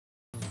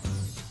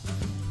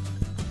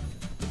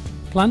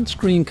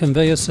PlantScreen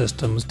conveyor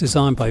systems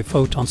designed by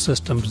Photon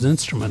Systems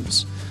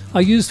Instruments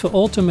are used for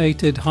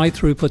automated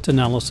high-throughput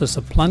analysis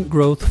of plant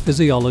growth,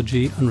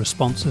 physiology and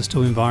responses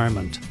to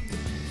environment.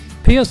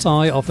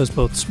 PSI offers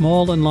both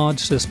small and large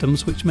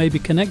systems which may be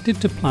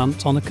connected to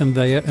plants on a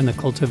conveyor in a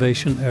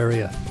cultivation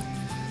area.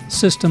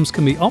 Systems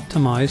can be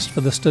optimized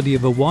for the study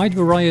of a wide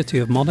variety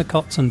of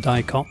monocots and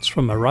dicots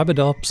from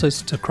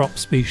Arabidopsis to crop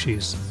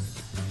species.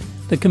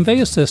 The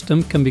conveyor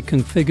system can be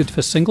configured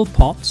for single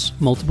pots,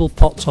 multiple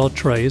pots or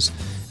trays,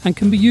 and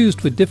can be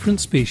used with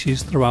different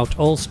species throughout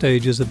all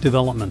stages of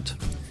development.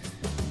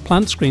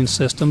 PlantScreen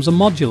systems are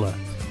modular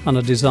and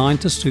are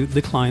designed to suit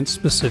the client's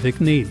specific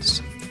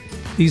needs.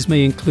 These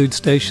may include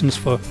stations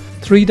for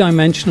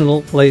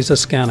three-dimensional laser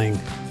scanning,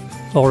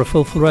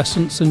 chlorophyll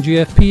fluorescence and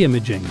GFP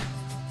imaging,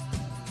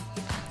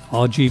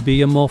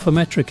 RGB and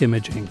morphometric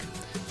imaging,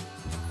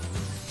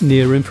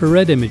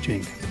 near-infrared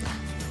imaging,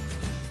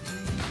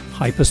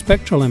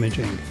 hyperspectral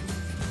imaging,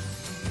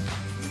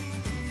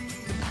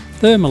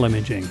 thermal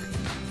imaging,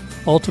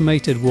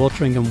 automated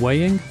watering and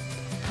weighing,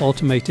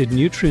 automated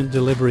nutrient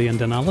delivery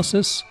and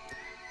analysis,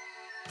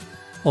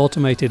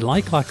 automated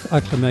light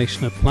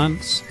acclimation of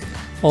plants,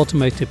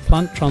 automated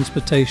plant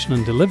transportation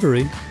and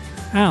delivery,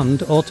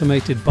 and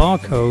automated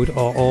barcode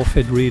or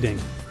ORFID reading.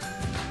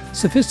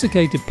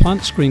 Sophisticated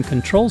PlantScreen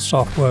control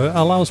software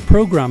allows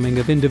programming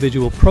of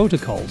individual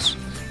protocols,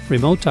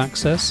 remote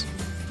access,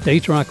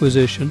 data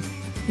acquisition,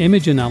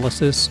 image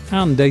analysis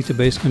and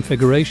database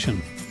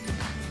configuration.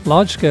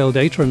 Large-scale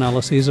data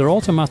analyses are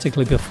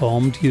automatically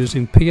performed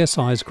using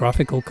PSI's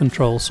graphical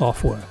control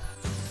software.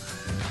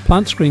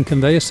 PlantScreen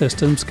conveyor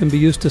systems can be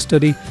used to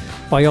study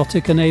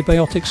biotic and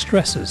abiotic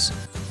stresses,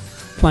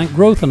 plant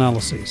growth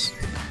analyses,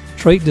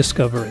 trait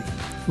discovery,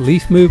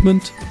 leaf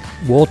movement,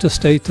 water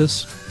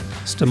status,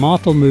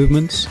 stomatal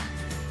movements,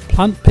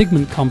 plant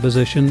pigment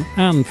composition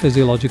and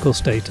physiological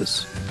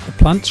status. The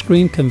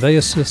PlantScreen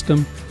conveyor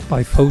system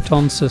by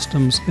Photon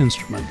Systems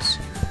Instruments.